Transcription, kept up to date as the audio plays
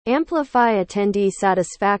Amplify attendee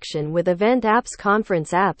satisfaction with event apps,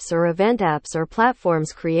 conference apps, or event apps or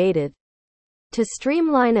platforms created to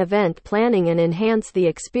streamline event planning and enhance the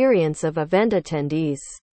experience of event attendees.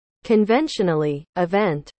 Conventionally,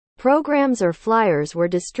 event programs or flyers were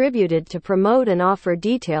distributed to promote and offer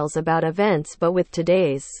details about events, but with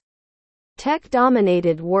today's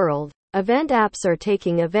tech-dominated world, event apps are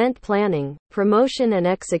taking event planning, promotion, and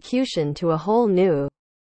execution to a whole new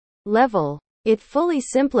level. It fully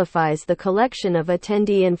simplifies the collection of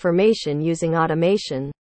attendee information using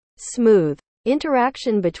automation, smooth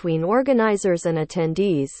interaction between organizers and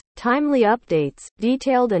attendees, timely updates,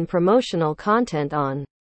 detailed and promotional content on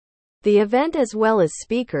the event, as well as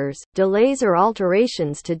speakers, delays or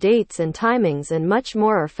alterations to dates and timings, and much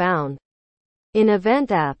more are found in event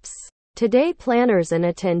apps. Today, planners and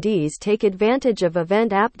attendees take advantage of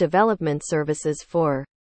event app development services for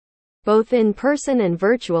both in-person and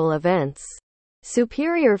virtual events.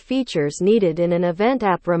 Superior features needed in an event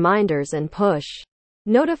app: reminders and push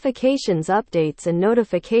notifications. Updates and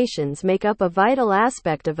notifications make up a vital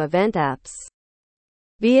aspect of event apps.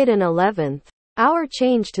 Be it an 11th hour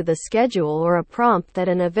change to the schedule or a prompt that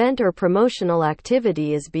an event or promotional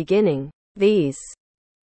activity is beginning, these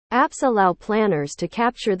apps allow planners to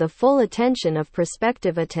capture the full attention of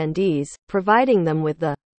prospective attendees, providing them with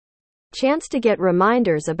the chance to get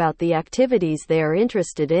reminders about the activities they are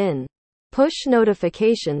interested in. Push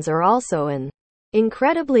notifications are also an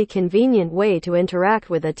incredibly convenient way to interact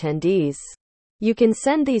with attendees. You can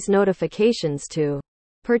send these notifications to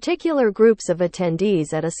particular groups of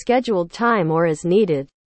attendees at a scheduled time or as needed.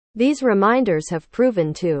 These reminders have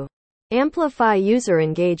proven to amplify user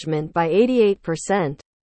engagement by 88%.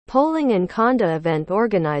 Polling and Conda event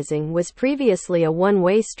organizing was previously a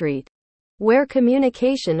one-way street, where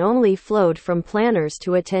communication only flowed from planners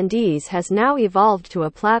to attendees, has now evolved to a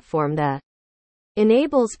platform that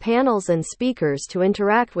enables panels and speakers to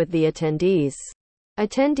interact with the attendees.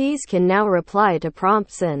 Attendees can now reply to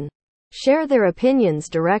prompts and share their opinions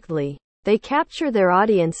directly. They capture their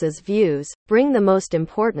audience's views, bring the most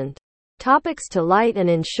important topics to light, and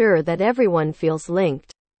ensure that everyone feels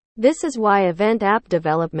linked. This is why event app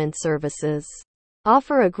development services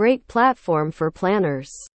offer a great platform for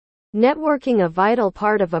planners. Networking: a vital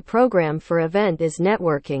part of a program for event is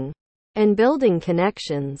networking and building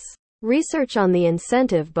connections. Research on the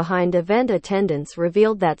incentive behind event attendance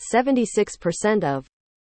revealed that 76% of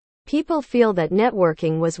people feel that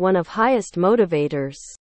networking was one of highest motivators.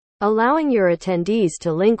 Allowing your attendees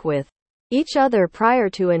to link with each other prior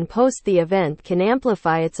to and post the event can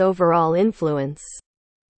amplify its overall influence.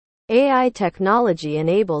 AI technology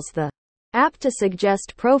enables the app to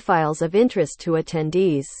suggest profiles of interest to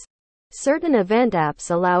attendees. Certain event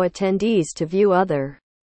apps allow attendees to view other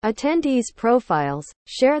attendees' profiles,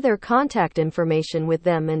 share their contact information with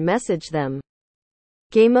them, and message them.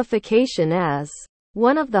 Gamification: as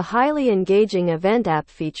one of the highly engaging event app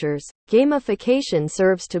features, gamification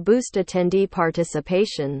serves to boost attendee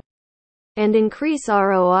participation and increase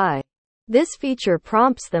ROI. This feature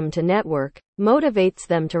prompts them to network, motivates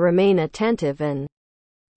them to remain attentive and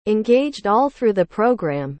engaged all through the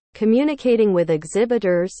program, communicating with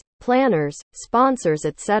exhibitors, planners, sponsors,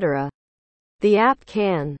 etc. The app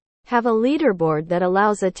can have a leaderboard that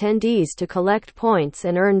allows attendees to collect points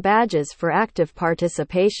and earn badges for active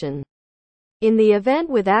participation in the event,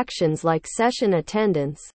 with actions like session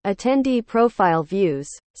attendance, attendee profile views,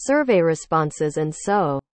 survey responses, and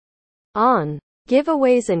so on.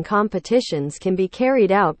 Giveaways and competitions can be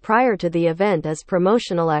carried out prior to the event as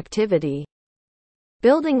promotional activity,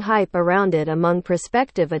 building hype around it among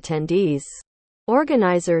prospective attendees.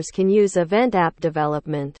 Organizers can use event app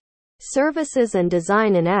development services and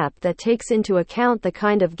design an app that takes into account the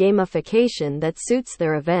kind of gamification that suits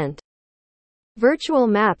their event. Virtual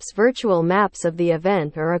maps of the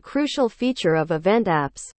event are a crucial feature of event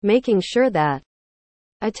apps, making sure that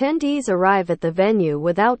attendees arrive at the venue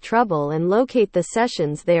without trouble and locate the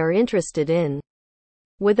sessions they are interested in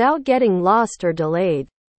without getting lost or delayed.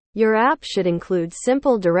 Your app should include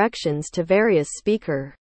simple directions to various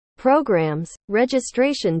speaker programs,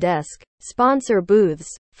 registration desk, sponsor booths,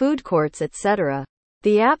 food courts, etc.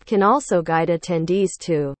 The app can also guide attendees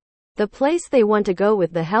to the place they want to go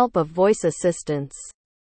with the help of voice assistants.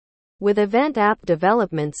 With event app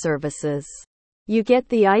development services, you get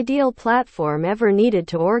the ideal platform ever needed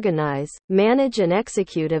to organize, manage, and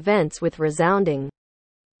execute events with resounding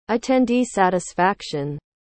attendee satisfaction.